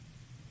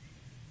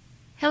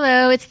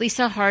Hello, it's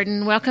Lisa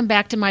Harden. Welcome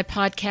back to my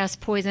podcast,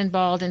 Poison,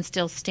 Bald, and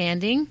Still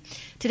Standing.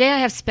 Today I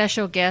have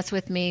special guest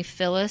with me,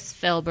 Phyllis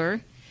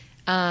Felber.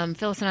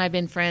 Phyllis and I have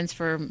been friends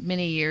for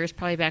many years,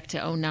 probably back to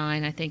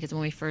 2009, I think is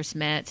when we first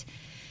met.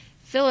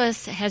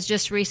 Phyllis has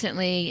just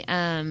recently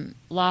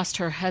lost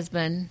her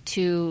husband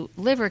to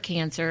liver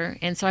cancer,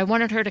 and so I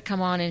wanted her to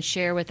come on and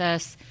share with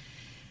us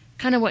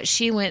kind of what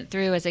she went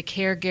through as a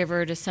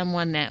caregiver to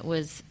someone that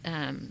was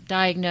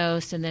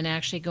diagnosed and then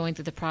actually going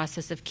through the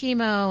process of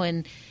chemo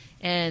and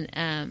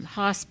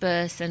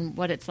hospice and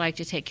what it's like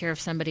to take care of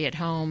somebody at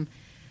home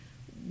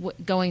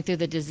going through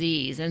the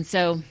disease. And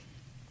so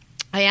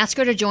I asked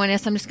her to join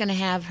us. I'm just going to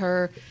have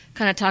her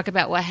kind of talk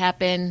about what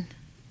happened,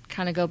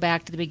 kind of go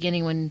back to the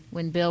beginning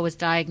when Bill was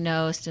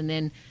diagnosed and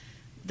then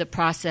the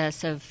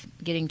process of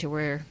getting to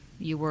where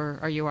you were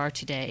or you are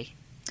today.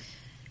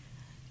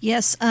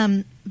 Yes,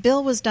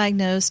 Bill was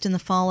diagnosed in the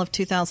fall of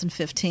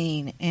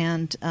 2015,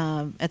 and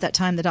at that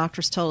time the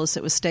doctors told us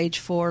it was stage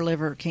 4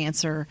 liver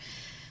cancer.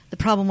 The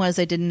problem was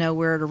they didn't know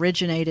where it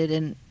originated,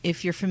 and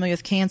if you're familiar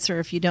with cancer,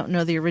 if you don't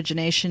know the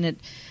origination, it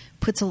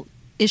puts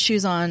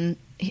issues on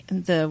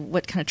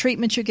what kind of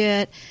treatment you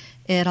get.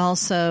 It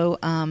also,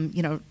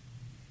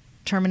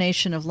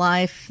 termination of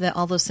life. That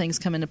all those things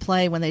come into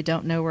play when they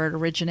don't know where it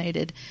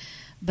originated.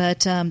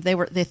 But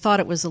they thought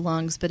it was the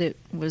lungs, but it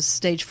was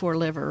stage 4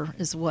 liver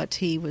is what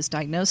he was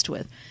diagnosed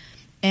with.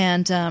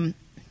 And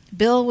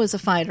Bill was a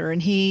fighter,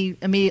 and he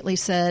immediately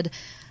said,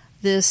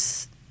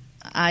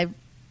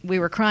 we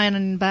were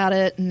crying about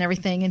it and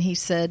everything, and he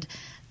said,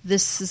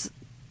 "This is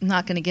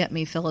not going to get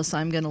me, Phyllis.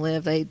 I'm going to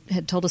live." They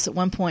had told us at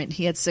one point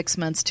he had 6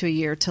 months to a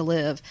year to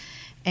live,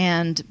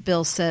 and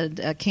Bill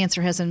said,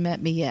 "Cancer hasn't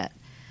met me yet,"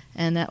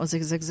 and that was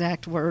his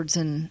exact words.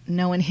 And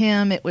knowing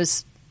him,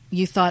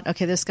 you thought,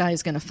 okay, this guy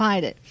is going to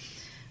fight it,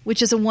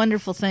 which is a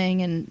wonderful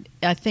thing, and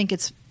I think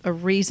it's a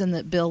reason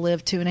that Bill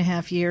lived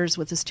 2.5 years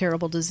with this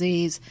terrible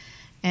disease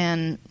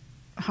and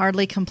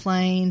hardly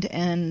complained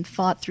and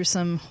fought through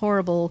some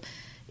horrible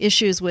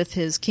issues with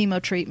his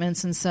chemo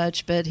treatments and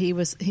such, but he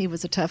was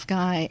a tough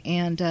guy,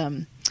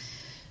 and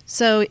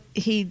so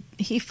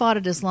he fought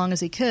it as long as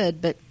he could.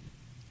 But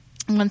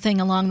one thing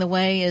along the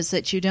way is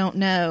that you don't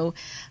know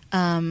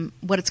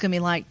what it's going to be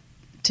like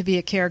to be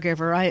a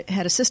caregiver. I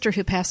had a sister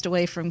who passed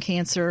away from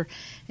cancer,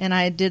 and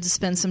I did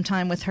spend some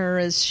time with her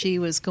as she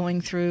was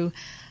going through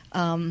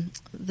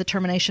the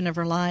termination of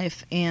her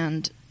life,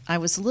 and I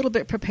was a little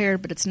bit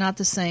prepared, but it's not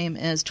the same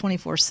as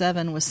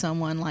 24/7 with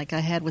someone like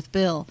I had with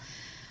Bill.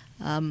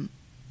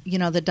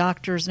 The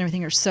doctors and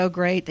everything are so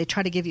great. They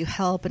try to give you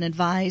help and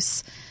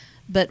advice,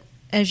 but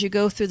as you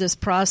go through this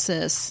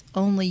process,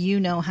 only you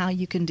know how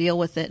you can deal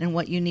with it and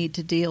what you need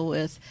to deal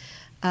with.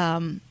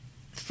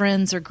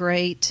 Friends are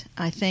great.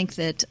 I think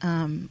that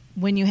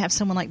when you have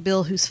someone like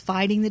Bill who's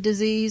fighting the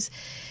disease,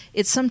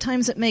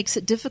 sometimes it makes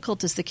it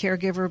difficult as the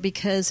caregiver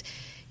because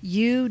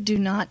you do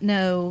not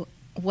know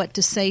what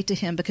to say to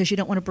him because you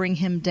don't want to bring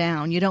him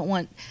down. You don't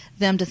want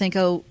them to think,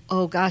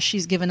 oh gosh,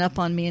 she's given up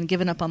on me and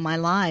given up on my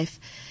life.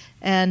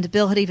 And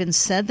Bill had even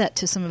said that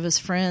to some of his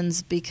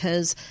friends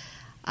because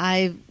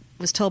I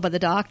was told by the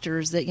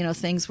doctors that,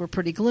 things were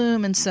pretty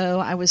gloom, and so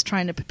I was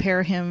trying to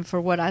prepare him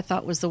for what I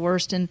thought was the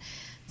worst and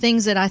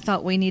things that I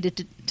thought we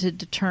needed to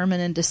determine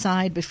and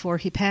decide before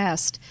he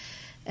passed.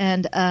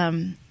 And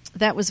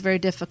that was very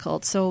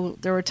difficult. So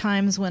there were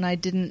times when I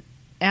didn't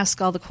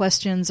ask all the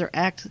questions or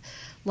act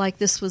like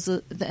this was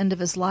the end of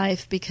his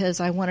life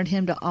because I wanted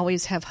him to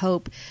always have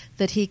hope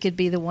that he could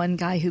be the one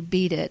guy who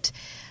beat it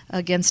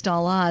against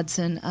all odds.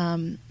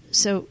 And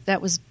so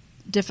that was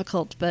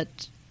difficult,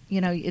 but,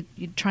 you're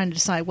trying to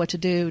decide what to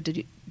do.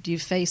 Do you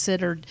face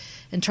it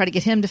and try to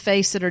get him to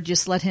face it, or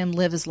just let him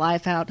live his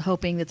life out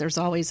hoping that there's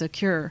always a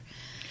cure?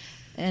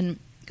 And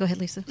go ahead,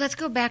 Lisa. Let's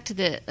go back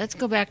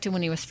to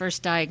when he was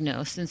first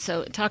diagnosed. And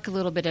so talk a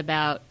little bit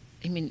about,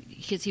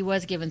 because he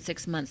was given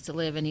 6 months to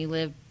live and he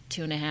lived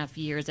 2.5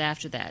 years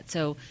after that.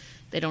 So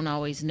they don't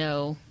always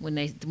know when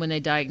they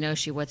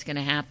diagnose you what's going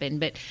to happen.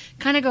 But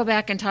kind of go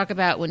back and talk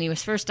about when he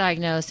was first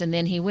diagnosed, and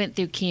then he went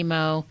through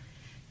chemo,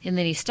 and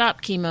then he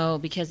stopped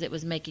chemo because it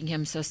was making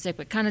him so sick.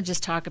 But kind of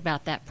just talk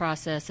about that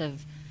process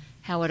of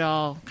how it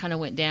all kind of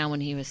went down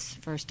when he was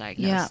first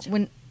diagnosed.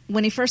 Yeah,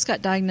 when he first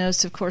got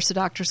diagnosed, of course, the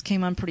doctors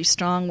came on pretty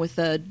strong with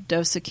a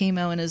dose of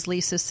chemo, and as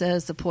Lisa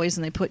says, the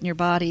poison they put in your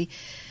body.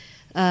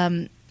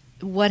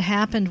 What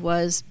happened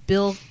was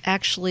Bill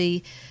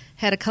actually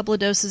had a couple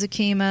of doses of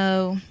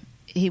chemo.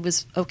 He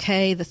was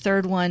okay. The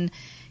third one,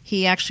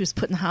 he actually was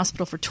put in the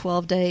hospital for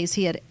 12 days.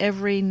 He had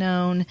every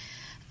known,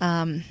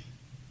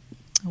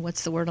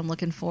 what's the word I'm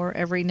looking for?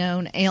 Every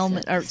known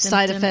ailment or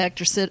side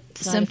effect or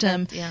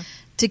symptom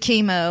to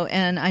chemo.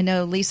 And I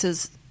know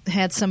Lisa's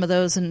had some of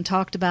those and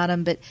talked about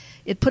them, but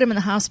it put him in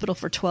the hospital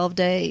for 12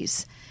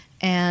 days.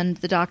 And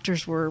the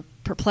doctors were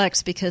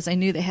perplexed because they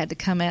knew they had to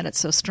come at it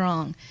so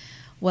strong.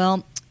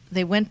 Well,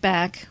 they went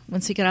back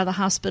once he got out of the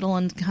hospital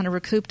and kind of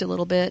recouped a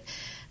little bit.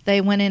 They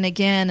went in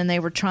again and they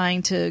were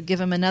trying to give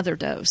him another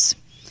dose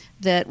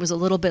that was a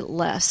little bit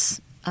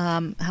less.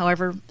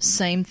 However,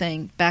 same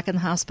thing, back in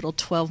the hospital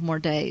 12 more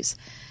days.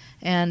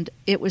 And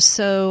it was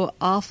so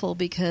awful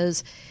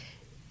because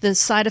the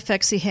side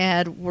effects he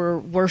had were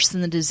worse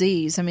than the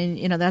disease. I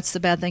mean, that's the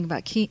bad thing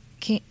about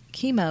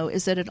chemo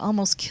is that it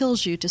almost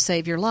kills you to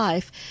save your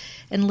life.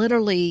 And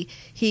literally,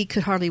 he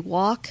could hardly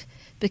walk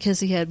because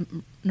he had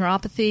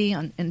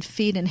neuropathy in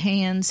feet and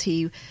hands.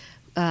 He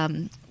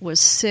was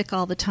sick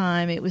all the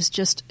time. It was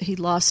just, he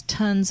lost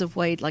tons of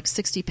weight, like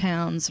 60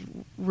 pounds,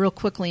 real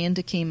quickly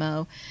into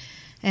chemo.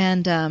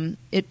 And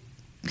it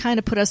kind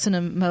of put us in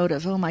a mode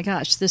of, oh my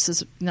gosh, this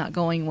is not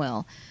going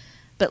well.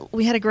 But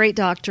we had a great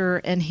doctor,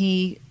 and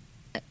he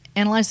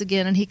analyzed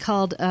again, and he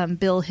called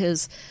Bill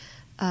his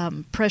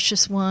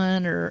precious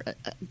one, or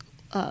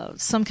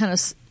some kind of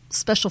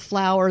special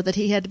flower that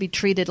he had to be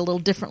treated a little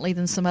differently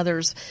than some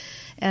others.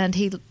 And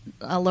he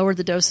lowered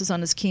the doses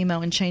on his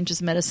chemo and changed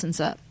his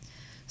medicines up.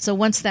 So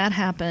once that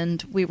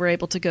happened, we were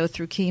able to go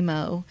through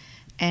chemo,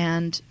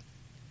 and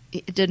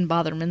it didn't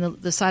bother him.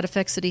 And the side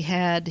effects that he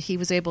had, he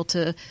was able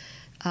to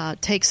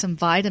take some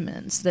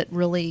vitamins that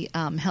really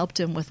helped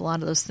him with a lot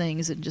of those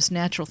things, and just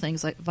natural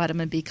things like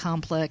vitamin B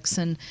complex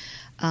and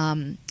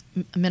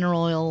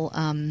mineral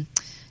oil,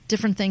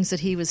 different things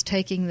that he was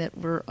taking that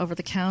were over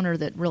the counter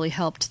that really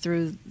helped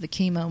through the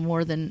chemo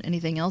more than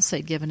anything else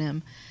they'd given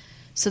him.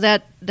 So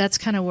that's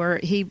kind of where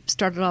he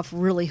started off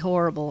really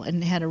horrible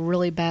and had a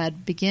really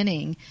bad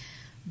beginning,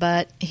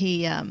 but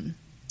he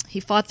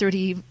fought through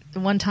it.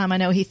 One time I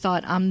know he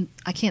thought,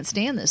 I can't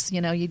stand this.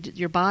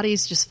 Your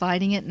body's just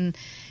fighting it, and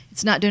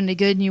it's not doing any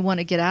good, and you want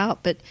to get out,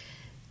 but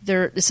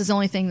this is the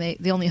only thing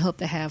the only hope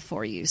they have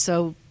for you.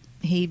 So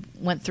he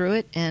went through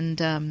it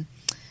and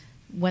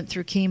went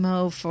through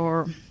chemo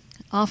for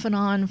off and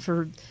on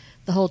for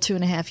the whole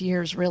 2.5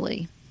 years,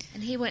 really.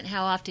 And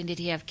how often did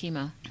he have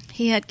chemo?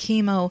 He had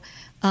chemo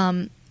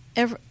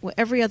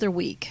every other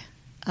week.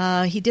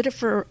 He did it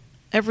for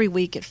every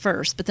week at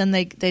first, but then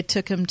they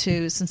took him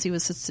to, since he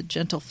was such a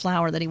gentle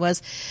flower that he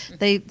was,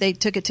 they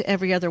took it to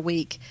every other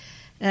week.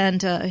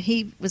 And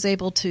he was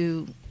able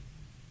to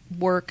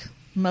work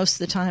most of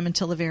the time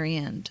until the very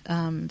end.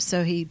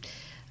 So he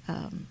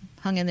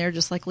hung in there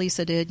just like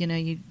Lisa did.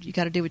 You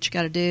got to do what you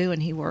got to do,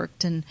 and he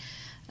worked, and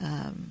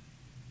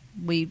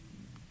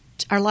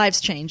our lives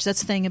changed.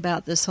 That's the thing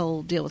about this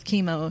whole deal with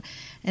chemo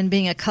and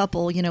being a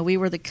couple. We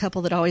were the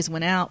couple that always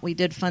went out. We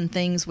did fun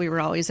things. We were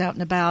always out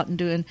and about and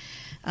doing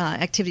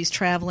activities,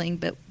 traveling,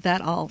 but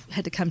that all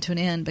had to come to an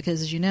end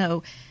because, as you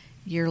know,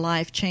 your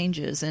life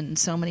changes in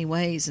so many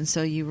ways, and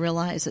so you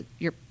realize that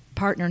your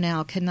partner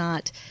now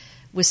cannot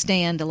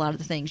withstand a lot of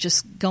the things.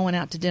 Just going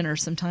out to dinner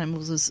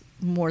sometimes was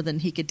more than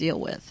he could deal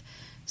with.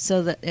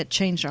 So that it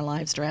changed our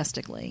lives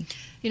drastically.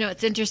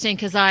 It's interesting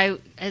because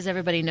as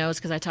everybody knows,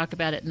 because I talk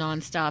about it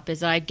nonstop,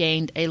 is I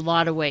gained a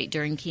lot of weight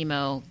during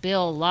chemo.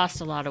 Bill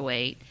lost a lot of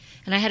weight.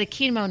 And I had a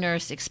chemo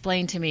nurse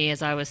explain to me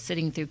as I was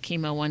sitting through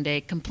chemo one day,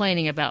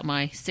 complaining about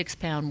my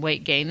 6-pound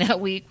weight gain that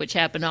week, which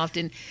happened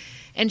often.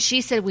 And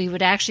she said we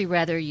would actually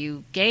rather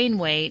you gain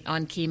weight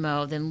on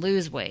chemo than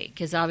lose weight,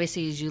 because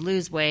obviously as you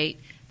lose weight,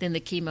 then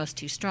the chemo's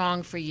too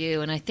strong for you.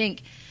 And I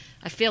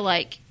feel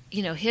like,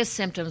 his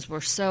symptoms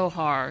were so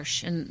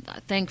harsh, and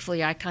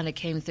thankfully I kind of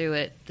came through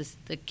it,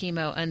 the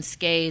chemo,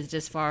 unscathed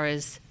as far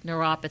as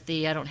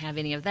neuropathy. I don't have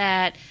any of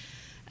that.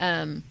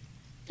 And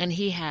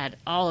he had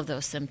all of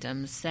those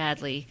symptoms,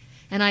 sadly.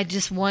 And I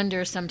just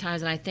wonder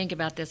sometimes, and I think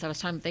about this, I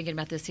was thinking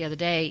about this the other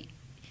day,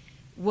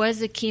 was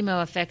the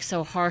chemo effect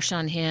so harsh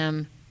on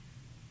him,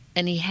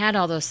 and he had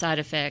all those side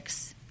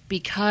effects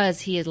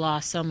because he had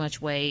lost so much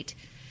weight?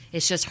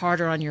 It's just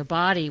harder on your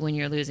body when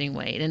you're losing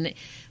weight. And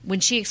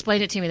when she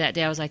explained it to me that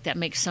day, I was like, that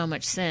makes so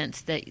much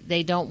sense, that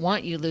they don't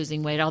want you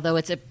losing weight, although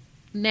it's a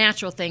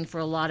natural thing for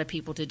a lot of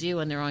people to do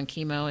when they're on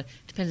chemo,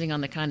 depending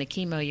on the kind of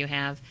chemo you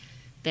have,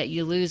 that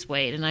you lose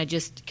weight. And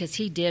because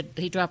he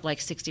dropped like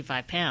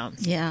 65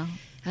 pounds. Yeah.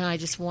 And I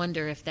just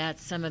wonder if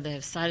some of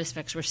the side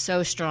effects were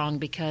so strong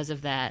because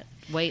of that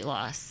weight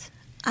loss.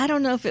 I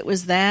don't know if it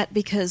was that,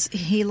 because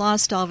he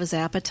lost all of his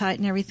appetite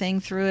and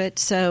everything through it.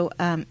 So,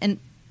 and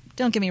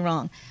don't get me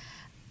wrong,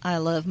 I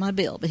love my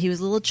Bill, but he was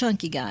a little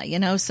chunky guy,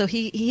 so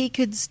he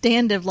could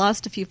stand to have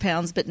lost a few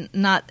pounds, but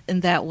not in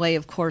that way,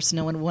 of course.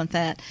 No one would want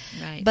that.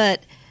 Right.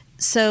 But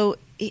so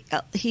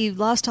he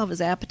lost all of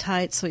his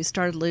appetite, so he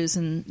started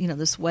losing,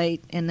 this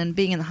weight. And then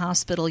being in the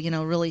hospital,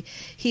 really,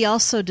 he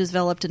also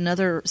developed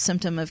another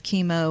symptom of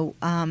chemo,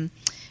 and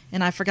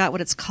I forgot what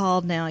it's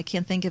called now. I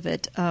can't think of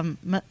it,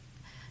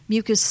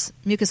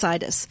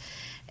 mucositis.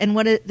 And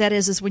what that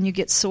is when you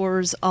get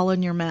sores all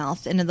in your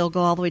mouth, and they'll go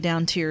all the way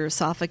down to your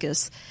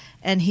esophagus.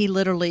 And he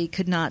literally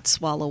could not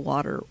swallow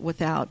water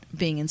without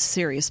being in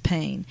serious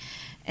pain.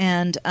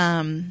 And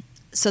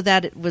so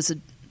that was a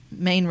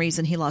main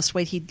reason he lost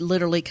weight. He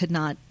literally could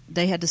not.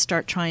 They had to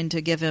start trying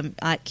to keep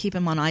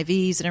him on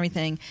IVs and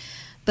everything,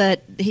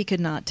 but he could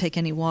not take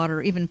any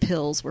water. Even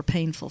pills were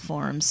painful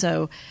for him.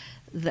 So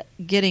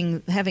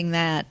having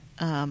that,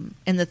 and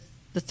the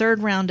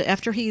third round,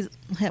 after he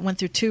went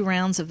through 2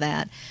 rounds of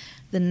that,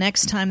 the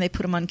next time they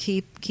put him on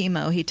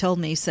chemo, he told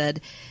me, he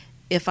said,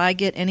 if I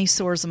get any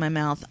sores in my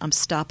mouth, I'm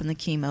stopping the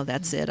chemo.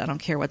 That's it. I don't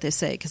care what they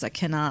say, because I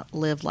cannot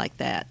live like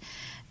that.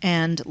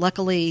 And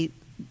luckily,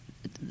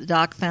 the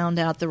doc found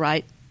out the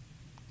right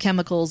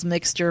chemicals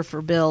mixture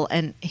for Bill,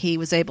 and he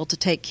was able to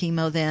take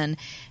chemo then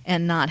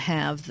and not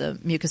have the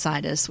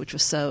mucositis, which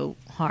was so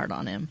hard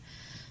on him.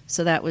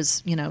 So that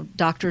was,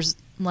 doctors,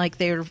 like,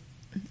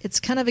 it's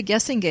kind of a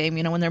guessing game,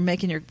 when they're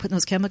putting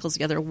those chemicals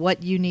together,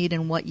 what you need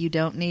and what you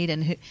don't need,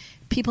 and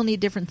people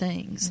need different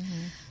things.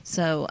 Mm-hmm.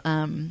 So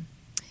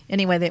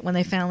anyway, when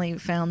they finally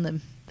found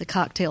the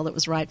cocktail that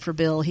was right for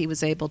Bill, he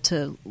was able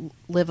to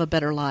live a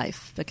better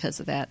life because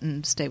of that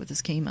and stay with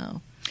his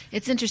chemo.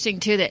 It's interesting,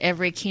 too, that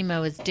every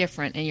chemo is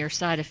different and your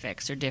side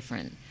effects are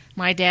different.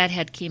 My dad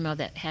had chemo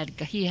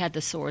he had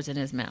the sores in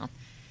his mouth.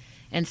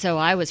 And so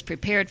I was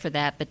prepared for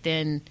that, but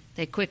then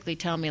they quickly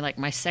tell me, like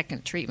my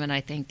second treatment,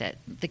 I think, that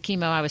the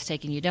chemo I was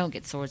taking, you don't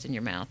get sores in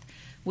your mouth,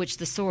 which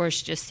the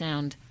sores just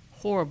sound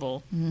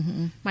horrible.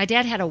 Mm-hmm. My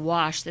dad had a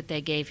wash that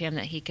they gave him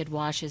that he could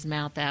wash his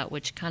mouth out,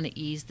 which kind of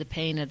eased the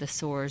pain of the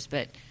sores,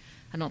 but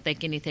I don't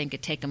think anything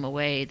could take them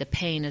away. The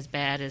pain is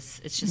bad. It's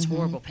just mm-hmm.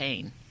 horrible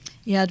pain.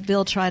 Yeah,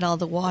 Bill tried all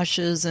the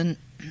washes and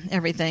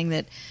everything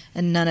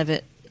and none of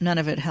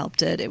it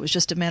helped it. It was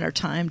just a matter of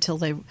time till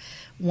they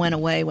went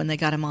away when they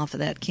got him off of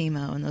that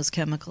chemo and those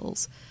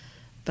chemicals.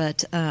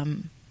 But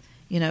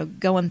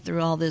going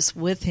through all this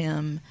with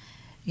him,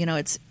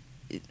 it's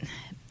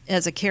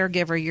as a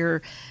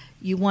caregiver,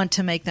 you want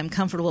to make them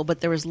comfortable,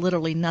 but there was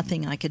literally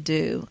nothing I could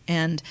do.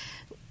 And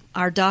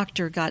our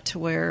doctor got to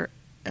where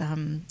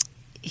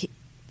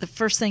the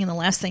first thing and the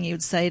last thing he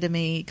would say to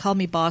me, he called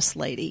me boss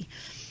lady.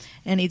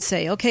 And he'd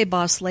say, "Okay,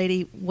 boss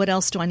lady, what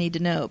else do I need to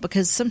know?"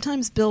 Because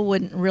sometimes Bill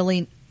wouldn't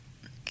really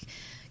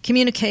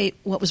communicate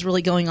what was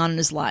really going on in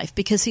his life,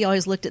 because he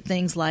always looked at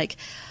things like,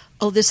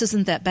 "Oh, this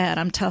isn't that bad.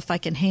 I'm tough. I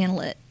can handle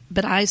it."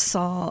 But I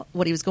saw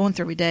what he was going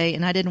through every day,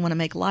 and I didn't want to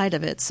make light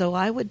of it. So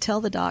I would tell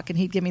the doc, and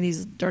he'd give me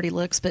these dirty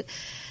looks. But,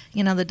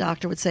 the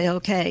doctor would say,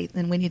 "Okay,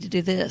 then we need to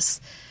do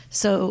this."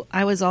 So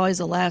I was always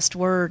the last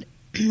word.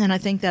 And I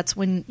think that's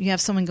when you have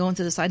someone going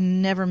through this. I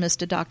never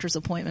missed a doctor's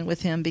appointment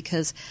with him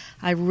because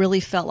I really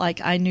felt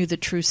like I knew the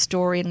true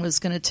story and was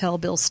going to tell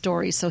Bill's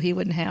story so he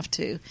wouldn't have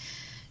to.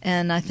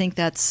 And I think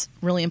that's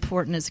really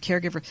important as a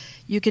caregiver.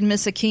 You can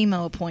miss a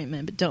chemo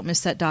appointment, but don't miss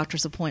that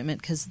doctor's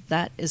appointment, because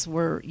that is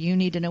where you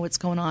need to know what's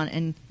going on,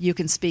 and you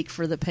can speak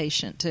for the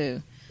patient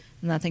too.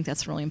 And I think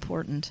that's really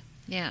important.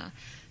 Yeah.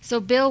 So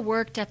Bill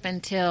worked up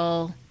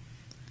until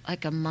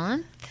like a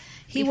month?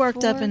 He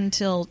worked up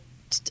until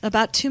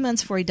about 2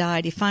 months before he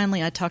died.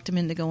 I talked him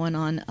into going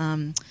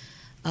on,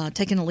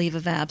 taking a leave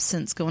of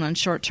absence, going on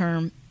short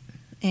term,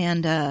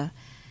 and then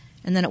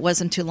it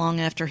wasn't too long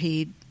after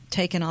he'd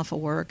taken off of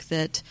work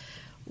that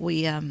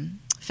we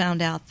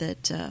found out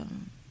that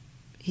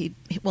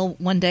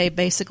one day,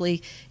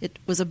 basically, it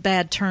was a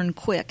bad turn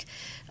quick.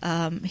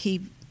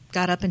 He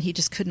got up and he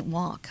just couldn't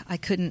walk. I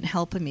couldn't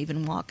help him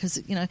even walk because,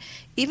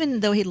 even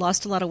though he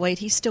lost a lot of weight,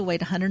 he still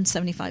weighed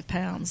 175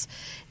 pounds.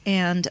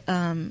 And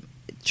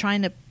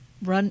trying to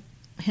run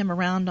him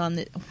around on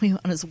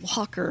his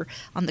walker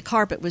on the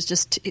carpet was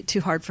just too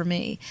hard for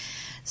me.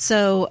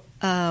 So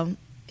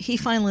he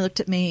finally looked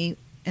at me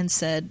and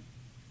said,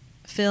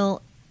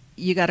 "Phil,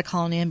 you got to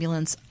call an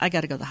ambulance. I got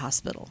to go to the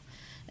hospital."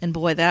 And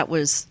boy, that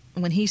was,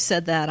 when he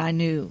said that, I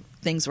knew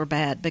things were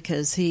bad,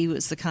 because he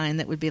was the kind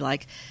that would be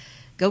like,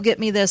 "Go get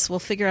me this. We'll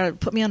figure out,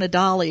 put me on a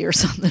dolly or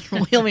something,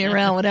 or wheel me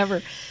around,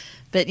 whatever."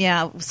 But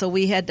yeah, so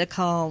we had to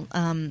call,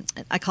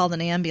 I called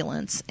an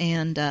ambulance,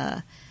 and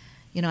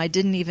I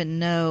didn't even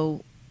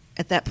know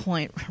at that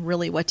point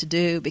really what to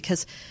do,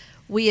 because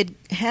we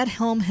had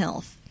home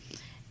health,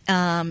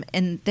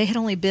 and they had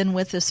only been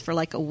with us for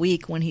like a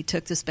week when he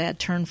took this bad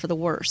turn for the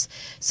worse.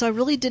 So I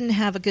really didn't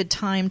have a good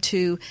time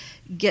to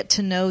get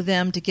to know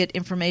them, to get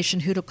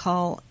information, who to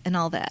call, and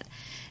all that.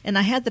 And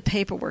I had the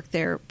paperwork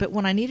there, but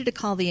when I needed to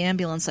call the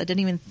ambulance, I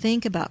didn't even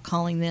think about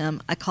calling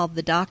them. I called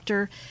the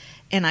doctor,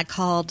 and I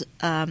called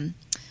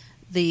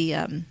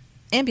the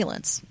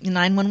ambulance,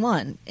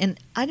 911, and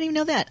I didn't even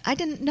know that. I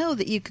didn't know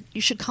that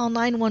you should call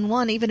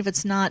 911 even if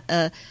it's not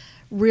a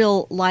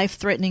real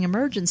life-threatening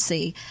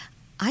emergency.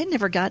 I'd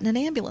never gotten an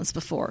ambulance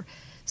before.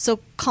 So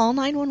call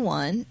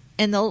 911,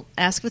 and they'll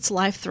ask if it's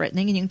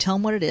life-threatening, and you can tell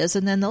them what it is,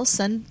 and then they'll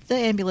send the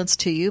ambulance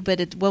to you, but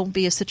it won't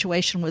be a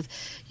situation with,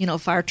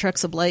 fire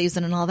trucks ablaze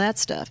and all that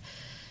stuff.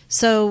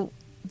 So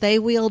they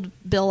wheeled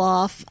Bill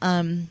off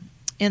in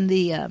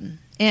the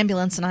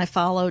ambulance, and I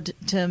followed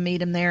to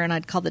meet him there, and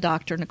I'd call the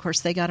doctor, and of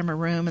course they got him a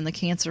room in the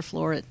cancer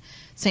floor at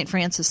St.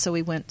 Francis, so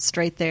we went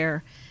straight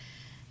there.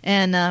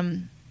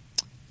 And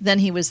then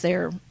he was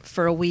there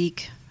for a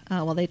week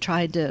while they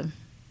tried to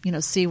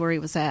see where he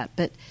was at.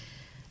 But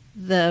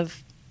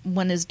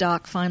when his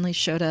doc finally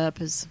showed up,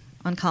 his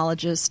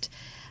oncologist,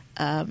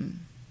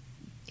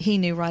 he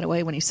knew right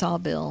away when he saw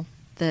Bill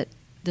that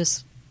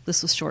this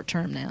was short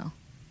term now.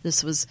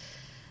 This was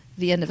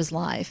the end of his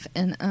life.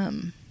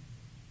 And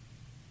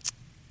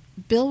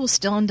Bill was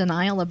still in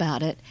denial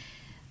about it,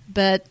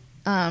 but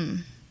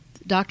the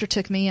doctor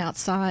took me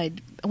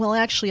outside. Well,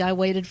 actually, I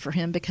waited for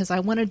him because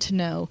I wanted to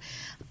know.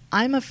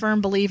 I'm a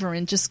firm believer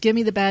in just give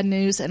me the bad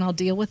news and I'll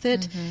deal with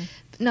it.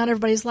 Mm-hmm. not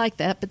everybody's like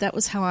that, but that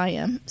was how I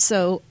am.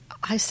 So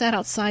I sat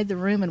outside the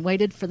room and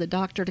waited for the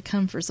doctor to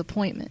come for his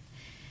appointment.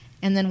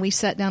 And then we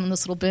sat down on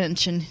this little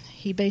bench, and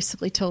he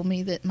basically told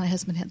me that my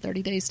husband had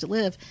 30 days to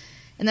live.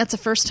 And that's the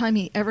first time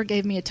he ever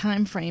gave me a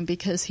time frame,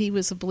 because he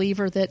was a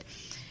believer that,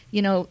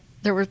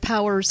 there were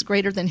powers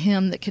greater than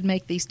him that could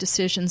make these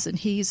decisions. And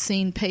he's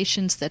seen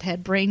patients that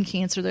had brain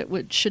cancer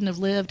that shouldn't have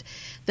lived,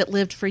 that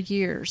lived for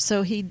years.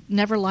 So he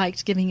never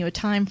liked giving you a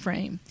time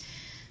frame.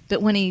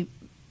 But when he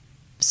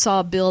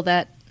saw Bill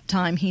that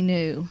time, he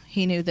knew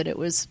that it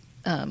was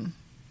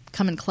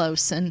coming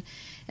close. And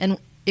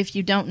if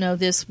you don't know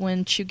this,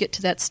 once you get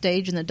to that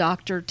stage and the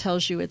doctor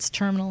tells you it's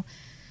terminal,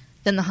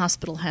 then the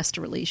hospital has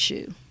to release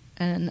you.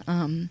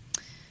 And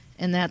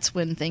that's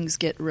when things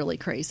get really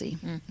crazy.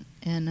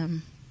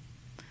 And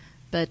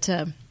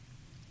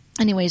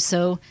anyway,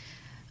 so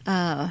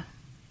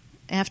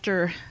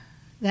after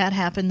that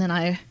happened, then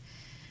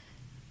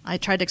I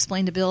tried to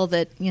explain to Bill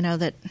that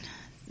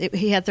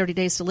he had 30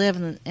 days to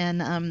live,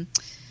 and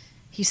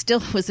he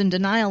still was in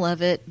denial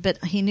of it,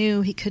 but he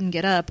knew he couldn't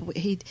get up.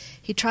 He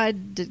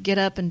tried to get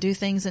up and do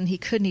things, and he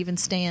couldn't even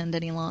stand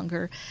any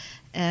longer.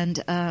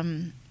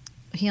 And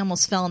he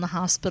almost fell in the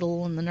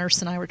hospital, and the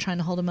nurse and I were trying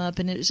to hold him up,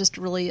 and it was just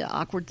a really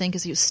awkward thing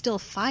because he was still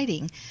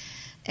fighting.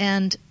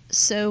 And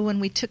so when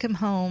we took him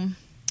home,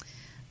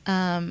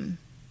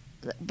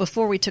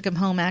 before we took him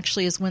home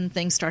actually is when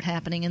things start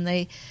happening, and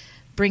they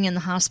bring in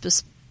the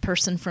hospice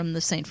person from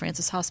the St.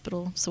 Francis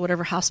Hospital. So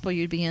whatever hospital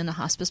you'd be in, a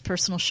hospice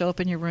person will show up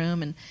in your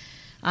room, and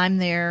I'm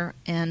there,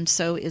 and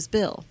so is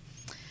Bill.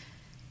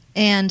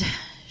 And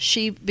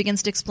she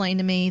begins to explain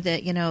to me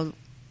that,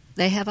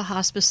 they have a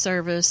hospice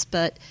service,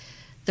 but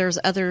there's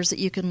others that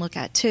you can look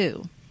at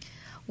too.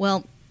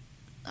 Well,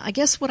 I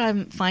guess what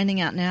I'm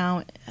finding out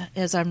now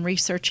as I'm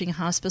researching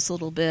hospice a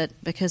little bit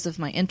because of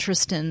my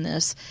interest in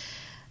this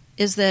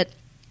is that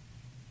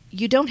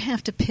you don't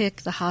have to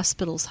pick the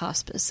hospital's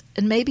hospice,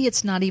 and maybe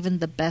it's not even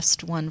the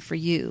best one for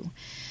you.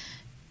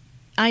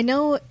 I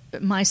know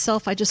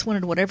myself, I just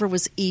wanted whatever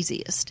was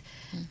easiest.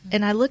 Mm-hmm.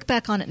 And I look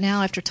back on it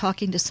now after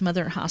talking to some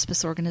other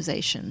hospice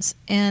organizations,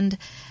 and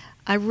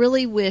I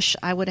really wish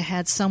I would have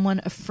had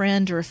someone, a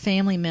friend or a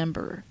family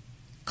member,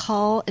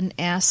 call and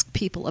ask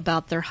people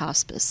about their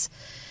hospice.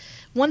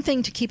 One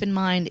thing to keep in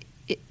mind,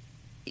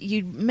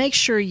 you make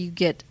sure you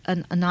get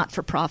a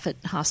not-for-profit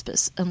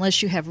hospice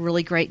unless you have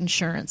really great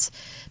insurance,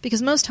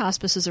 because most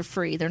hospices are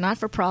free. They're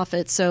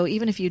not-for-profit, so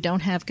even if you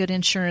don't have good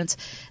insurance,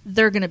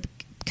 they're going to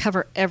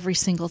cover every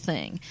single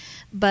thing.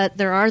 But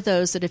there are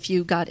those that if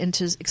you got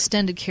into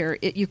extended care,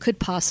 you could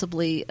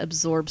possibly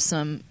absorb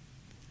some,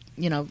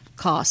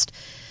 cost.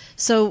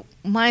 So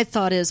my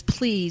thought is,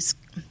 please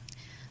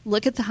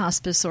look at the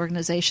hospice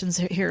organizations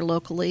here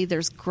locally.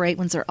 There's great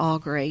ones. They're all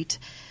great.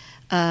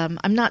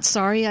 I'm not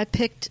sorry I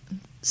picked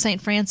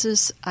St.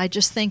 Francis. I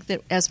just think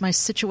that as my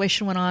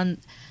situation went on,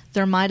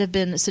 there might have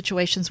been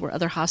situations where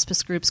other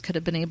hospice groups could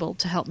have been able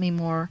to help me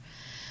more.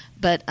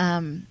 But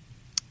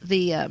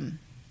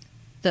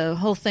the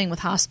whole thing with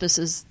hospice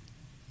is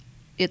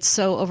it's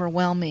so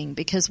overwhelming,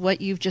 because what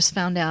you've just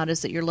found out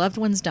is that your loved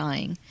one's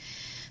dying.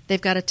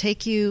 They've got to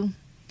take you.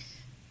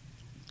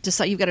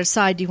 You've got to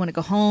decide, do you want to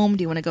go home?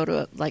 Do you want to go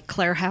to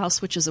Clare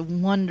House, which is a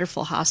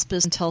wonderful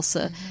hospice in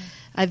Tulsa? Mm-hmm.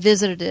 I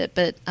visited it,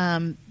 but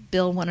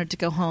Bill wanted to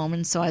go home,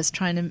 and so I was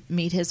trying to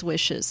meet his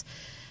wishes.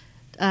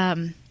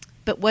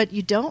 But what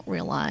you don't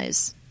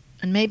realize,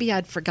 and maybe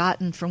I'd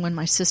forgotten from when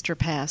my sister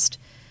passed,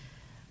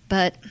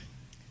 but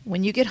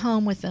when you get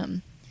home with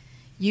them,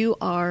 you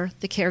are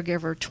the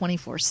caregiver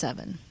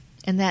 24/7,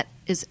 and that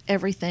is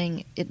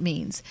everything it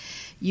means.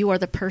 You are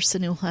the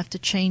person who will have to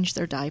change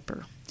their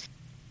diaper.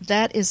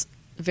 That is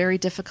very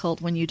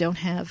difficult when you don't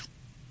have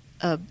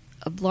a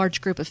large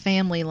group of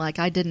family like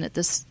I didn't at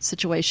this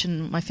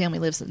situation. My family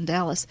lives in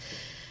Dallas.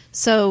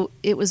 So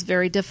it was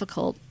very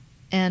difficult.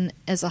 And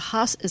as a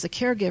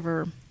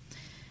caregiver,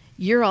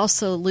 you're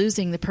also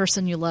losing the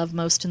person you love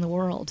most in the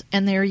world.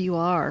 And there you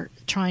are,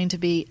 trying to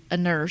be a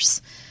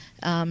nurse,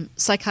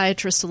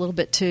 psychiatrist a little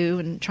bit too,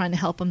 and trying to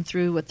help them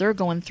through what they're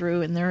going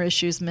through and their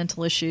issues,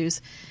 mental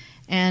issues,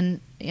 and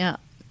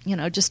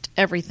just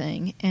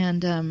everything.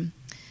 And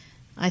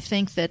I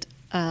think that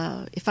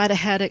if I'd have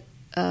had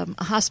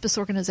a hospice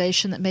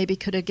organization that maybe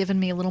could have given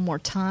me a little more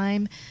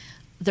time,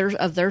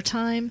 their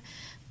time,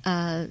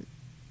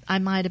 I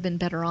might have been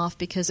better off,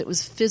 because it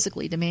was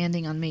physically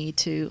demanding on me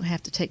to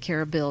have to take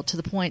care of Bill, to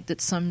the point that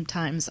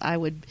sometimes I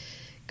would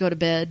go to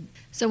bed.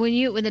 So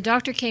when the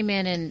doctor came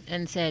in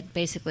and said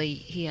basically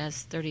he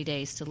has 30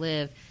 days to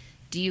live,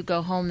 do you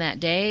go home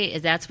that day?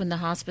 That's when the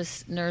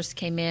hospice nurse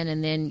came in,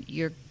 and then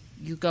you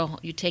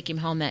take him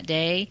home that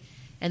day,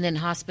 and then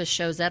hospice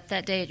shows up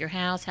that day at your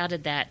house? How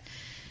did that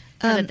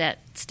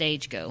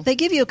stage go? They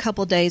give you a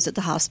couple of days at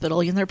the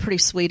hospital, and they're pretty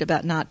sweet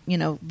about not,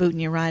 booting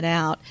you right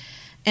out.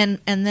 And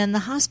then the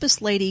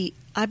hospice lady,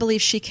 I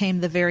believe she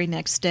came the very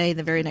next day,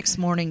 the very next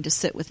morning, to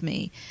sit with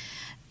me.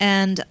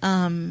 And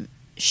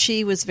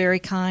she was very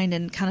kind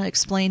and kind of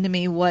explained to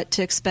me what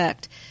to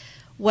expect.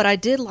 What I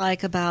did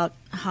like about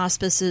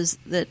hospice is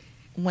that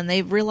when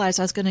they realized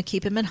I was going to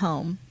keep him at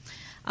home,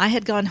 I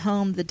had gone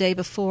home the day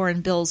before,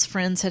 and Bill's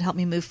friends had helped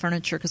me move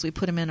furniture because we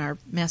put him in our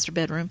master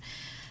bedroom.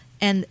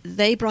 And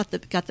they got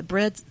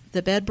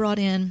the bed brought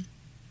in.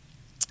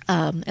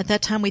 At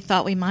that time, we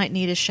thought we might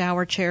need a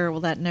shower chair.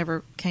 Well, that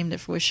never came to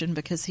fruition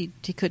because he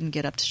couldn't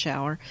get up to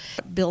shower.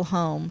 Bill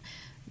home.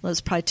 It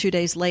was probably 2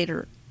 days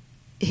later.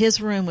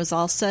 His room was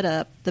all set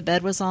up. The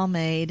bed was all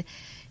made,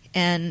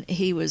 and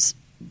he was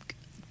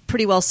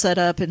pretty well set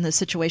up in the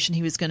situation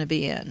he was going to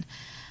be in.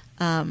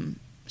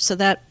 So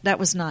that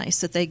was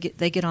nice that they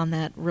get on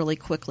that really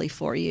quickly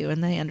for you,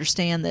 and they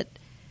understand that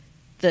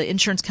the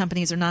insurance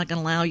companies are not going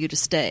to allow you to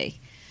stay,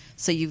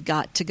 so you've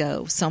got to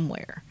go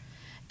somewhere.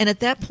 And at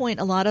that point,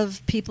 a lot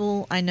of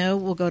people I know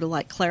will go to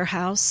like Clare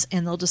House,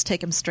 and they'll just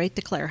take them straight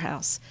to Clare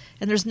House.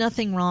 And there's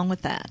nothing wrong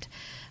with that.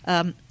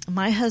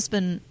 My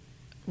husband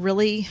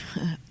really,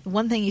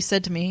 one thing he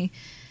said to me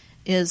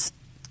is,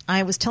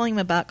 I was telling him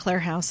about Clare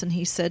House, and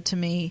he said to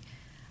me,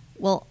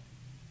 well,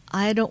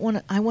 I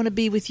want to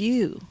be with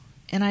you.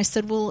 And I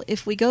said, well,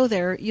 if we go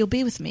there, you'll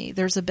be with me.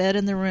 There's a bed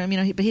in the room,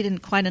 but he didn't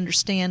quite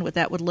understand what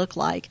that would look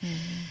like.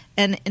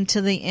 Mm-hmm. And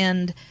to the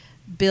end,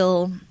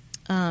 Bill,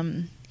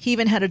 he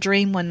even had a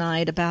dream one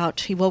night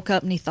he woke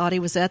up and he thought he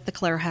was at the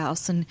Clare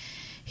House, and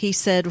he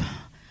said,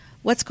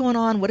 what's going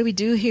on? What do we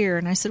do here?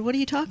 And I said, what are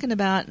you talking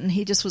about? And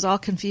he just was all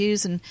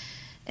confused,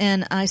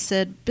 and I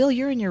said, Bill,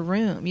 you're in your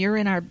room. You're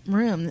in our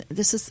room.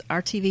 This is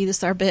our TV. This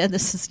is our bed.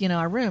 This is,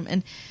 our room.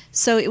 And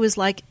so it was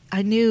like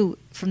I knew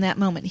from that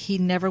moment he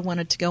never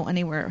wanted to go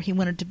anywhere. He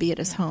wanted to be at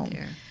his home.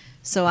 Dear.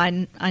 So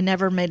I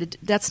never made it.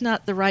 That's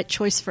not the right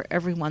choice for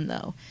everyone,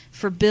 though.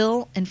 For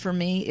Bill and for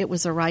me, it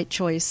was a right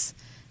choice,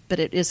 but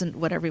it isn't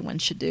what everyone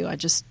should do.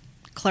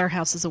 Clare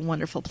House is a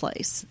wonderful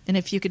place. And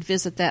if you could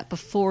visit that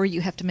before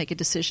you have to make a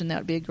decision, that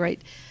would be a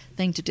great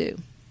thing to do.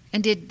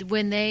 And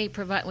when they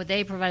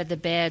provided the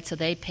bed, so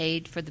they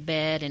paid for the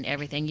bed and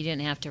everything. You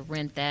didn't have to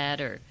rent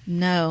that, or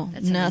no,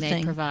 that's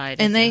nothing. They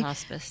provide and as a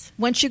hospice.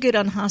 Once you get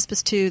on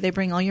hospice too, they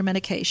bring all your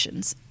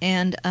medications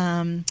and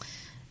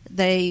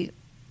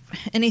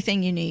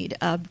anything you need,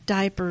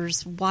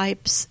 diapers,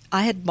 wipes.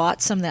 I had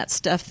bought some of that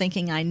stuff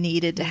thinking I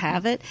needed to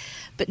have it,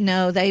 but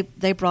no,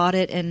 they brought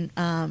it,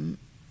 and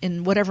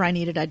whatever I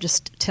needed, I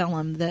just tell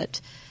them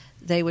that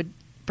they would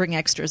bring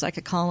extras. I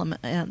could call them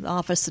in the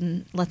office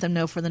and let them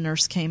know before the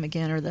nurse came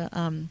again, or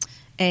the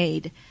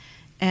aide.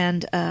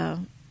 And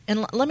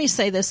let me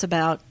say this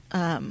about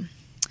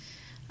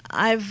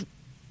I've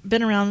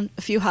been around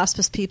a few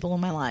hospice people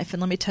in my life, and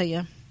let me tell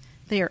you,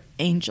 they are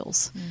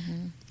angels.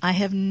 Mm-hmm. I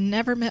have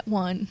never met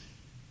one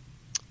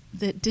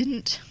that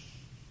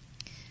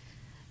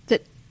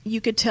you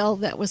could tell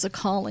that was a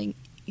calling.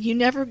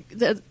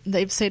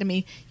 They say to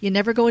me, you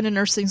never go into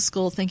nursing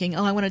school thinking,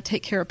 oh, I want to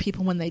take care of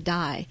people when they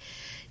die.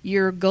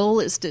 Your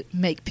goal is to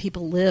make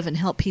people live and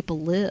help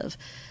people live.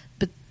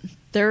 But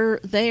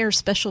they are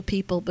special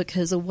people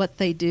because of what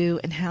they do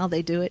and how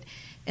they do it.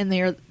 And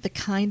they are the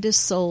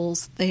kindest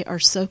souls. They are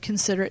so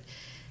considerate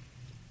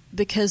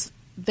because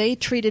they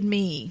treated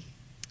me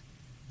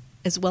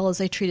as well as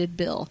they treated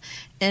Bill.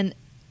 And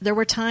there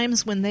were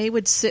times when they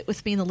would sit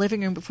with me in the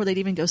living room before they'd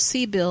even go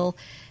see Bill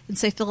and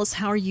say, Phyllis,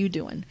 how are you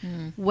doing?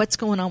 What's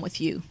going on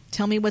with you?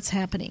 Tell me what's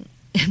happening.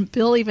 And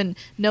Bill even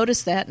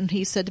noticed that, and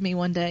he said to me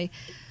one day,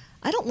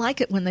 I don't like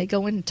it when they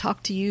go in and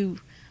talk to you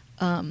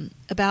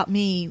about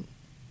me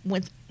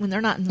when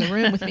they're not in the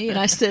room with me. And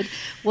I said,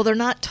 well, they're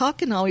not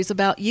talking always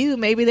about you.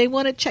 Maybe they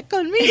want to check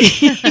on me.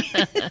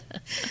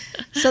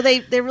 So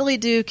they really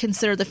do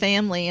consider the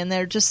family, and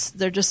they're just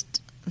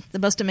the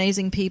most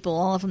amazing people,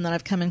 all of them that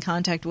I've come in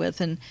contact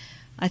with. And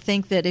I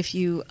think that if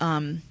you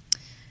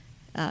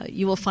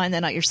you will find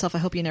that out yourself. I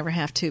hope you never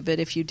have to, but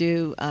if you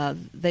do,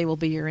 they will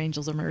be your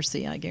angels of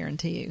mercy, I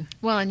guarantee you.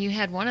 Well, and you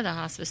had one of the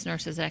hospice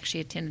nurses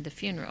actually attended the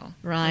funeral,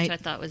 right? Which I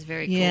thought was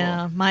very cool.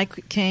 Yeah,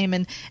 Mike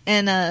came,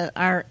 and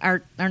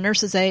our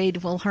nurse's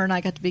aide, well, her and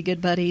I got to be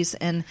good buddies,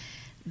 and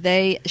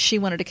she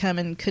wanted to come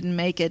and couldn't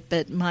make it,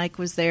 but Mike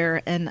was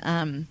there,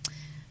 and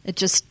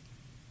just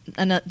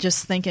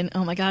thinking,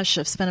 oh my gosh,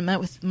 I've spent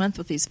a month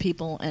with these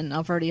people, and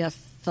I've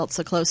felt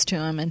so close to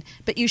them,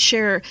 but you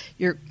share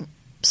your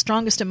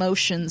strongest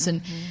emotions,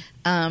 and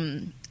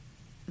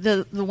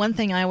the one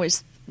thing I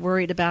always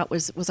worried about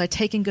was I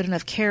taking good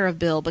enough care of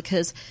Bill,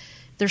 because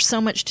there's so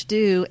much to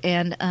do,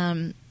 and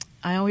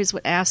I always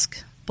would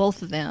ask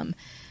both of them,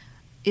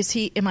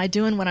 am I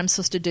doing what I'm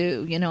supposed to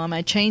do? Am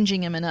I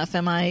changing him enough?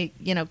 Am I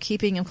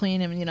keeping him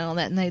clean, and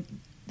that? And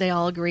they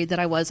all agreed that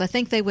I was. I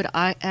think they would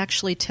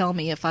actually tell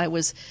me if I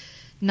was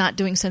not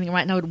doing something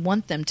right, and I would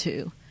want them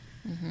to.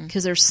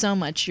 Because there's so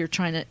much you're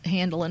trying to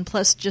handle, and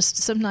plus, just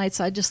some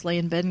nights I just lay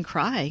in bed and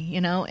cry,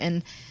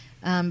 and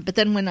but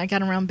then when I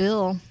got around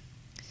Bill,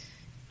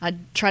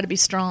 I'd try to be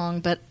strong.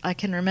 But I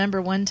can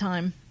remember one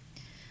time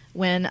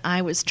when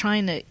I was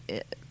trying to.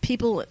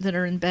 People that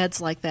are in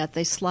beds like that,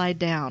 they slide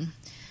down,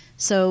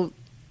 so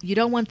you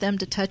don't want them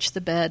to touch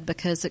the bed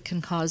because it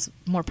can cause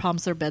more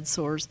problems. Their bed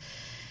sores.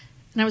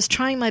 And I was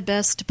trying my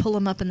best to pull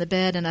him up in the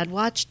bed, and I'd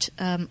watched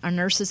our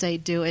nurse's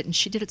aide do it, and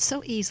she did it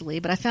so easily.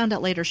 But I found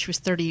out later she was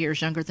 30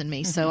 years younger than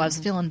me, so I was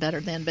feeling better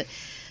then.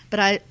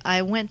 But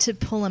I went to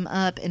pull him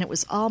up, and it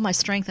was all my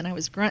strength, and I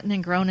was grunting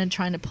and groaning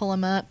trying to pull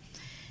him up.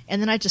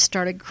 And then I just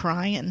started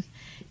crying.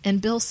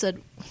 And Bill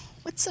said,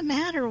 "What's the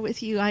matter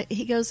with you?"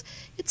 He goes,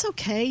 "It's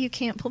okay. You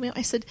can't pull me up."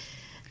 I said,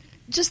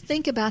 "Just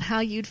think about how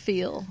you'd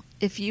feel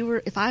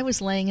if I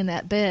was laying in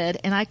that bed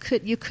and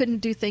you couldn't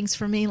do things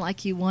for me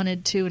like you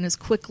wanted to and as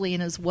quickly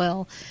and as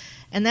well."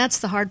 And that's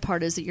the hard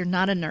part, is that you're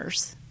not a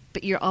nurse,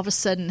 but you're all of a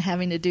sudden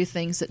having to do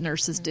things that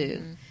nurses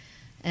do.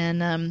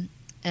 And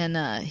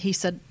he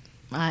said,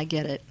 "I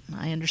get it.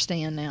 I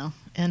understand now."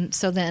 And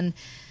so then,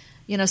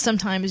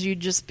 sometimes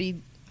you'd just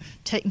be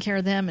taking care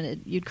of them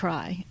and you'd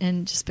cry.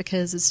 And just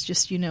because it's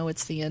just,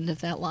 it's the end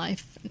of that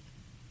life.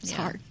 It's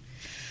hard.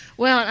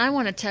 Well, and I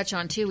want to touch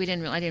on, too, I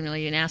didn't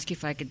really even ask you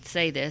if I could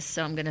say this,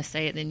 so I'm going to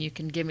say it, and then you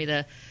can give me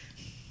the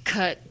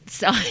cut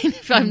sign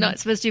if I'm not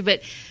supposed to.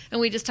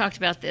 And we just talked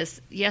about this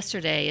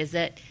yesterday, is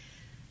that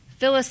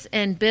Phyllis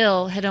and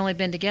Bill had only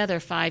been together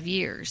 5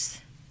 years.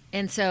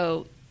 And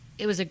so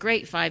it was a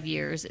great 5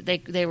 years.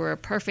 They were a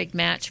perfect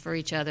match for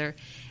each other.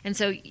 And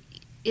so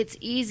it's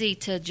easy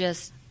to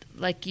just,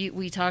 like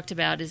we talked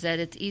about, is that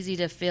it's easy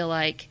to feel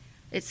like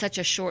it's such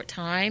a short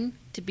time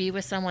to be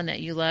with someone that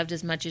you loved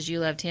as much as you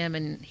loved him,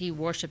 and he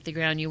worshiped the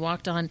ground you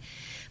walked on.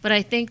 But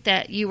I think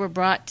that you were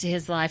brought to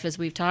his life, as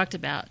we've talked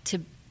about,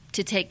 to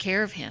take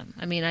care of him.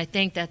 I mean, I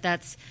think that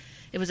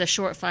it was a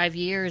short 5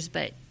 years,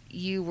 but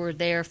you were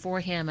there for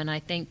him, and I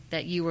think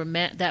that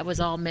that was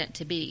all meant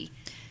to be.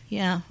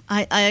 Yeah.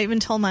 I even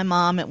told my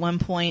mom at one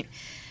point,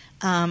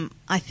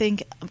 I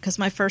think, because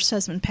my first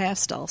husband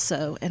passed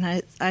also,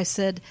 and I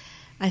said,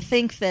 I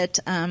think that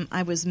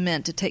I was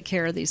meant to take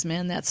care of these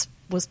men. That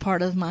was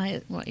part of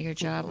what your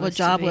job was. What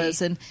job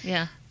was, and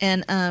yeah.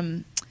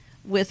 And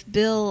with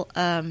Bill,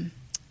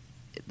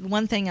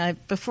 one thing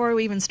before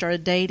we even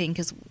started dating,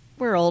 because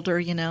we're older,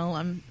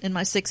 I'm in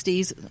my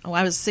 60s.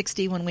 I was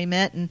 60 when we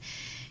met, and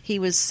he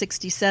was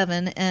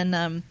 67.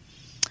 And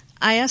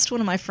I asked one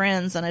of my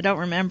friends, and I don't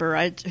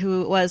remember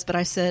who it was, but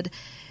I said,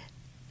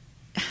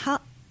 how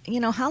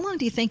long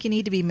do you think you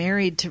need to be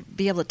married to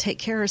be able to take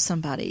care of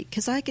somebody?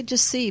 Because I could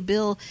just see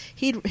Bill,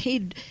 he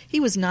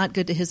was not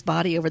good to his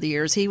body over the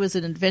years. He was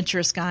an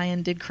adventurous guy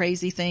and did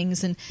crazy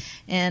things. And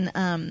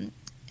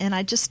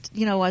I just,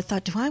 I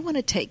thought, do I want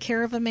to take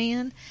care of a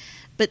man?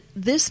 But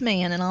this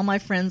man, and all my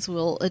friends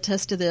will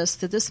attest to this,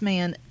 that this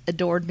man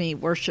adored me,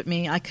 worshiped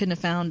me. I couldn't have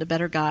found a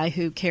better guy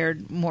who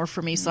cared more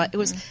for me. So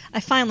I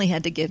finally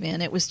had to give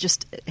in.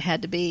 It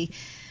had to be.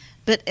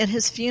 But at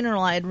his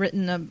funeral, I had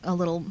written a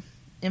little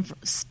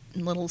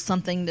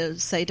something to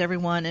say to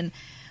everyone, and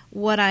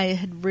what I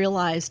had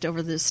realized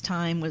over this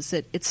time was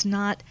that it's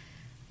not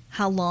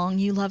how long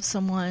you love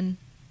someone,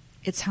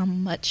 it's how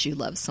much you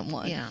love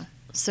someone. Yeah.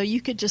 So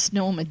you could just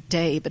know them a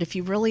day, but if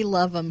you really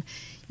love them,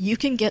 you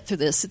can get through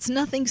this. It's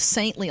nothing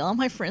saintly. All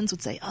my friends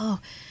would say, "Oh,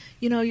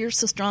 you're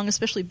so strong,"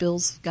 especially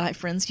Bill's guy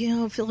friends.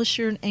 "Phyllis,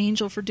 you're an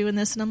angel for doing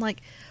this." And I'm like,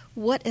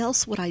 what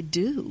else would I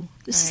do?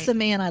 This is the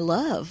man I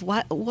love.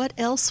 What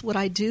else would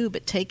I do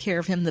but take care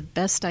of him the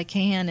best I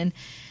can? And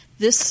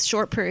this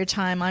short period of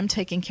time I'm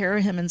taking care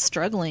of him and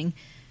struggling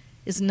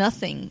is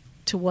nothing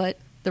to what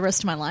the rest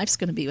of my life's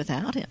going to be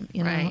without him.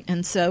 Right.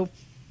 And so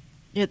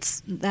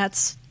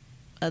that's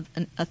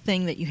a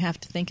thing that you have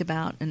to think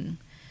about. And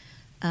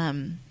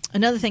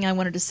another thing I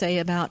wanted to say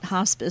about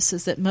hospice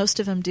is that most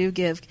of them do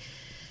give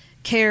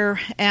care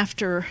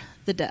after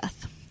the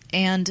death.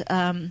 And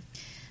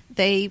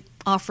they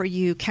offer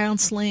you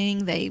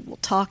counseling. They will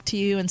talk to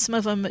you, and some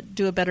of them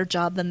do a better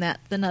job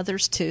than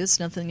others too. It's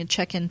nothing to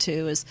check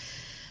into,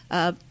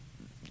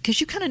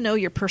 because you kind of know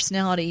your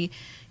personality.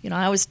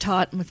 I was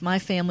taught with my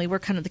family, we're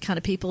kind of the kind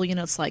of people,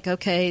 it's like,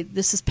 okay,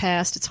 this is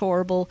past, it's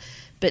horrible,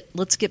 but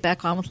let's get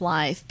back on with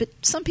life. But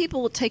some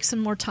people will take some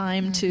more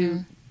time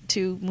to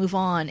move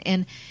on,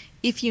 and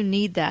if you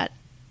need that,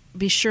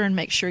 be sure and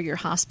make sure your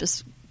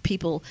hospice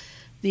people,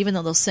 even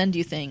though they'll send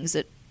you things,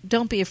 that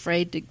don't be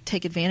afraid to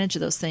take advantage of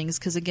those things,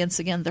 because again,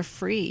 they're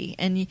free,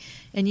 and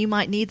you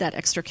might need that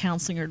extra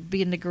counseling or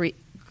be in the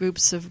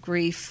groups of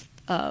grief,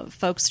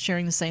 folks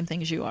sharing the same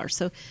things you are.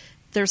 So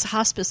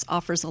hospice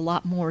offers a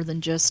lot more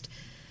than just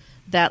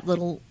that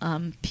little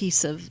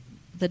piece of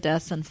the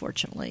death,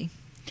 unfortunately.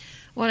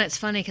 Well, and it's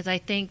funny because I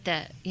think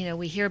that,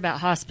 we hear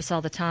about hospice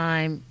all the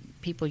time.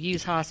 People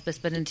use hospice,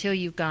 but until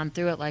you've gone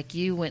through it like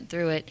you went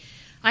through it,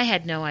 I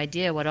had no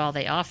idea what all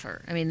they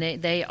offer. I mean,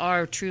 they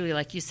are truly,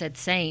 like you said,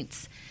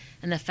 saints.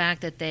 And the fact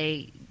that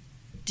they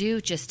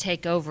do just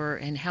take over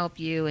and help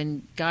you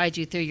and guide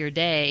you through your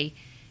day.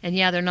 And,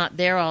 yeah, they're not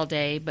there all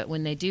day, but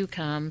when they do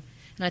come,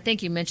 and I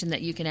think you mentioned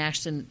that you can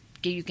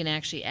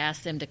actually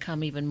ask them to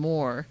come even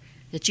more,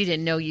 that you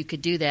didn't know you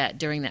could do that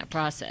during that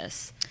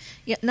process.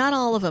 Yeah, not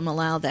all of them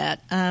allow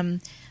that.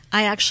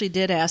 I actually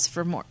did ask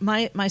for more.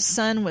 My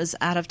son was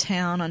out of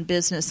town on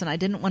business, and I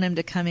didn't want him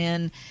to come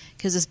in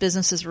because his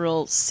business is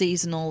real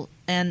seasonal.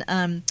 And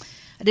I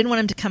didn't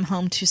want him to come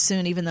home too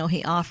soon, even though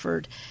he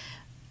offered.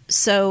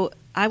 So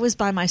I was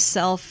by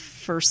myself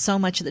for so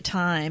much of the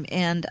time,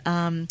 and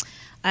I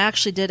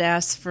actually did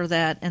ask for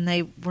that, and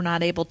they were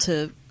not able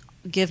to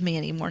give me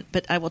any more.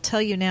 But I will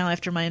tell you now,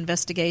 after my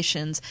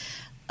investigations,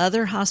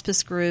 other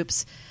hospice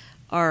groups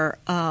are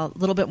a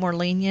little bit more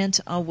lenient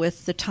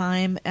with the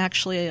time.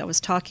 Actually, I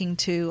was talking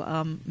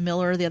to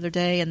Miller the other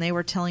day, and they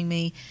were telling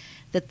me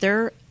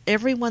that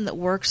everyone that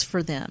works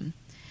for them,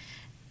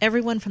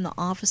 everyone from the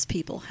office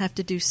people, have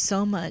to do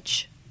so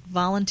much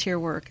volunteer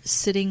work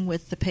sitting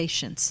with the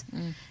patients.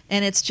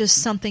 And it's just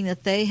something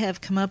that they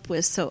have come up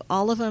with. So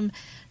all of them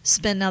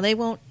spend, now they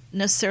won't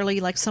necessarily,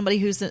 like somebody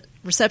who's a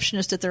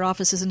receptionist at their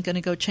office isn't going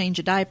to go change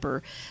a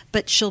diaper,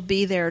 but she'll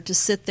be there to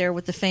sit there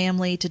with the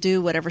family to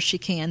do whatever she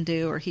can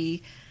do, or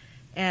he.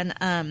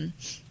 And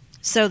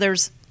so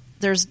there's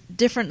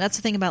different, that's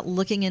the thing about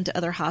looking into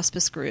other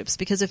hospice groups,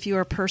 because if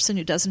you're a person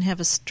who doesn't have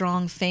a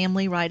strong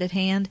family right at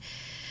hand,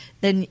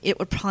 then it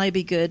would probably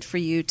be good for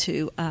you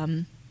to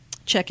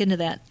check into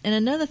that. And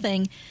another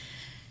thing,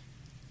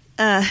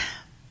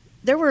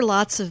 there were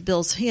lots of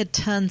Bill's. He had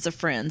tons of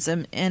friends,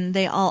 and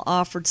they all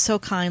offered so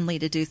kindly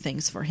to do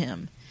things for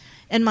him,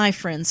 and my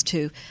friends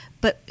too.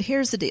 But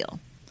here's the deal.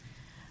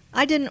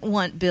 I didn't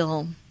want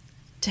Bill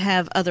to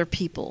have other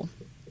people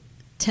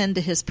tend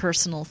to his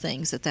personal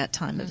things at that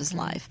time of his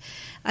life.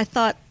 I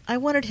thought I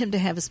wanted him to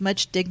have as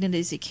much dignity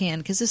as he can,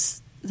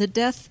 because the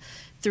death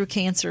through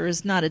cancer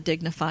is not a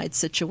dignified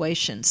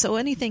situation. So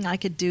anything I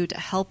could do to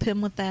help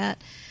him with that.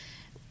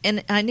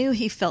 And I knew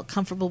he felt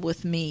comfortable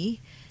with me,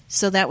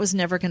 so that was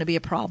never going to be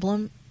a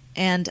problem.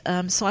 And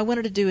so I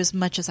wanted to do as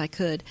much as I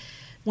could.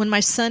 When my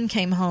son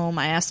came home,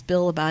 I asked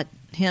Bill about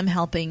him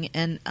helping,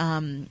 and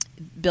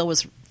Bill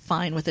was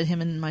fine with it.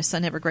 Him and my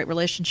son have a great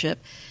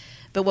relationship.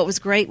 But what was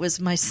great was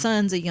my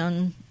son's a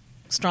young,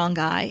 strong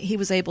guy. He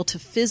was able to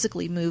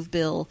physically move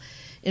Bill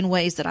in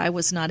ways that I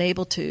was not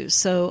able to.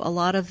 So a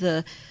lot of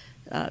the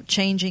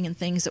changing and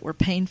things that were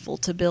painful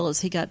to Bill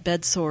as he got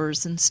bed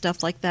sores and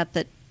stuff like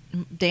that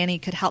Danny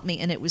could help me,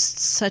 and it was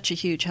such a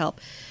huge help.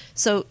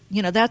 So,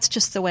 that's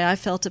just the way I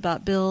felt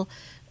about Bill.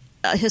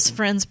 His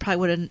friends probably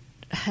would have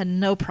had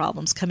no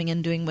problems coming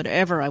in doing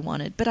whatever I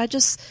wanted, but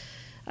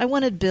I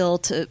wanted Bill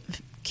to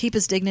keep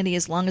his dignity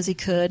as long as he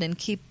could,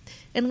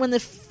 and when the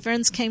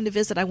friends came to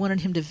visit, I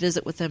wanted him to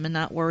visit with them and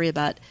not worry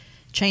about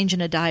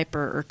changing a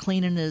diaper or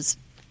cleaning his,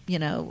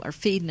 or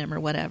feeding him or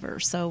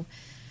whatever. So,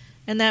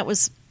 and that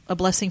was a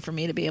blessing for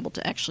me to be able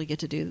to actually get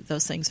to do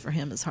those things for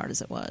him, as hard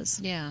as it was.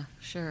 Yeah,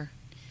 sure.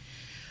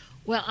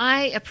 Well,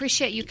 I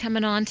appreciate you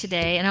coming on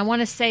today, and I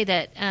want to say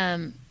that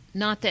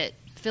not that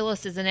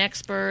Phyllis is an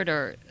expert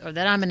or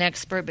that I'm an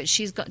expert, but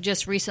she's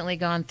just recently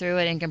gone through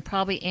it and can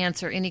probably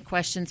answer any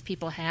questions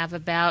people have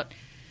about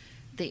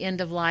the end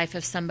of life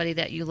of somebody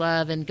that you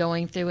love and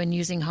going through and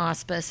using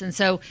hospice. And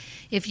so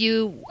if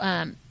you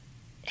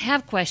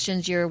have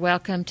questions, you're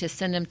welcome to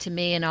send them to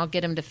me, and I'll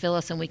get them to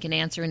Phyllis, and we can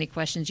answer any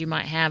questions you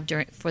might have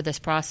for this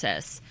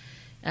process.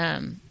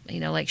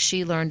 Like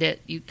she learned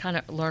it, you kind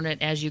of learn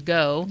it as you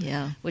go,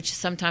 which is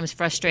sometimes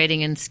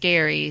frustrating and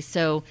scary.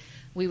 So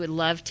we would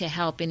love to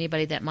help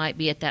anybody that might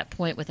be at that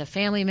point with a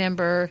family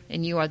member,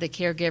 and you are the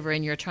caregiver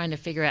and you're trying to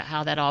figure out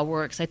how that all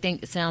works. I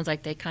think it sounds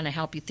like they kind of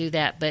help you through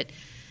that, but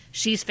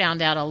she's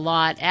found out a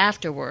lot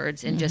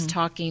afterwards, and just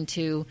talking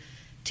to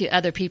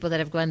other people that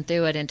have gone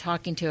through it and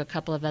talking to a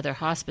couple of other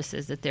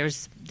hospices, that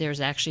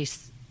there's actually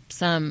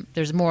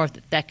there's more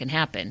that can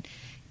happen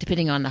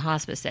depending on the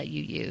hospice that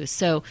you use.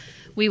 So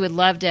we would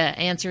love to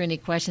answer any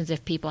questions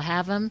if people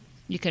have them.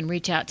 You can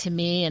reach out to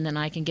me, and then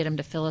I can get them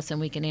to Phyllis, and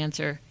we can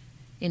answer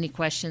any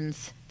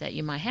questions that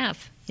you might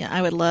have. Yeah,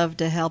 I would love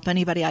to help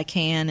anybody I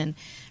can and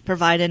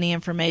provide any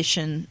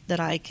information that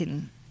I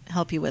can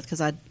help you with,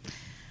 because I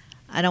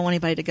don't want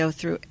anybody to go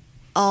through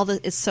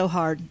it's so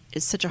hard.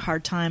 It's such a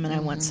hard time, and I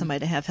want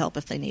somebody to have help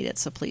if they need it.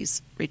 So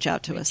please reach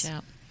out to us.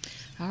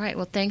 All right.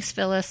 Well, thanks,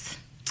 Phyllis.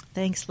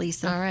 Thanks,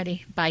 Lisa. All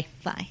righty. Bye.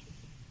 Bye.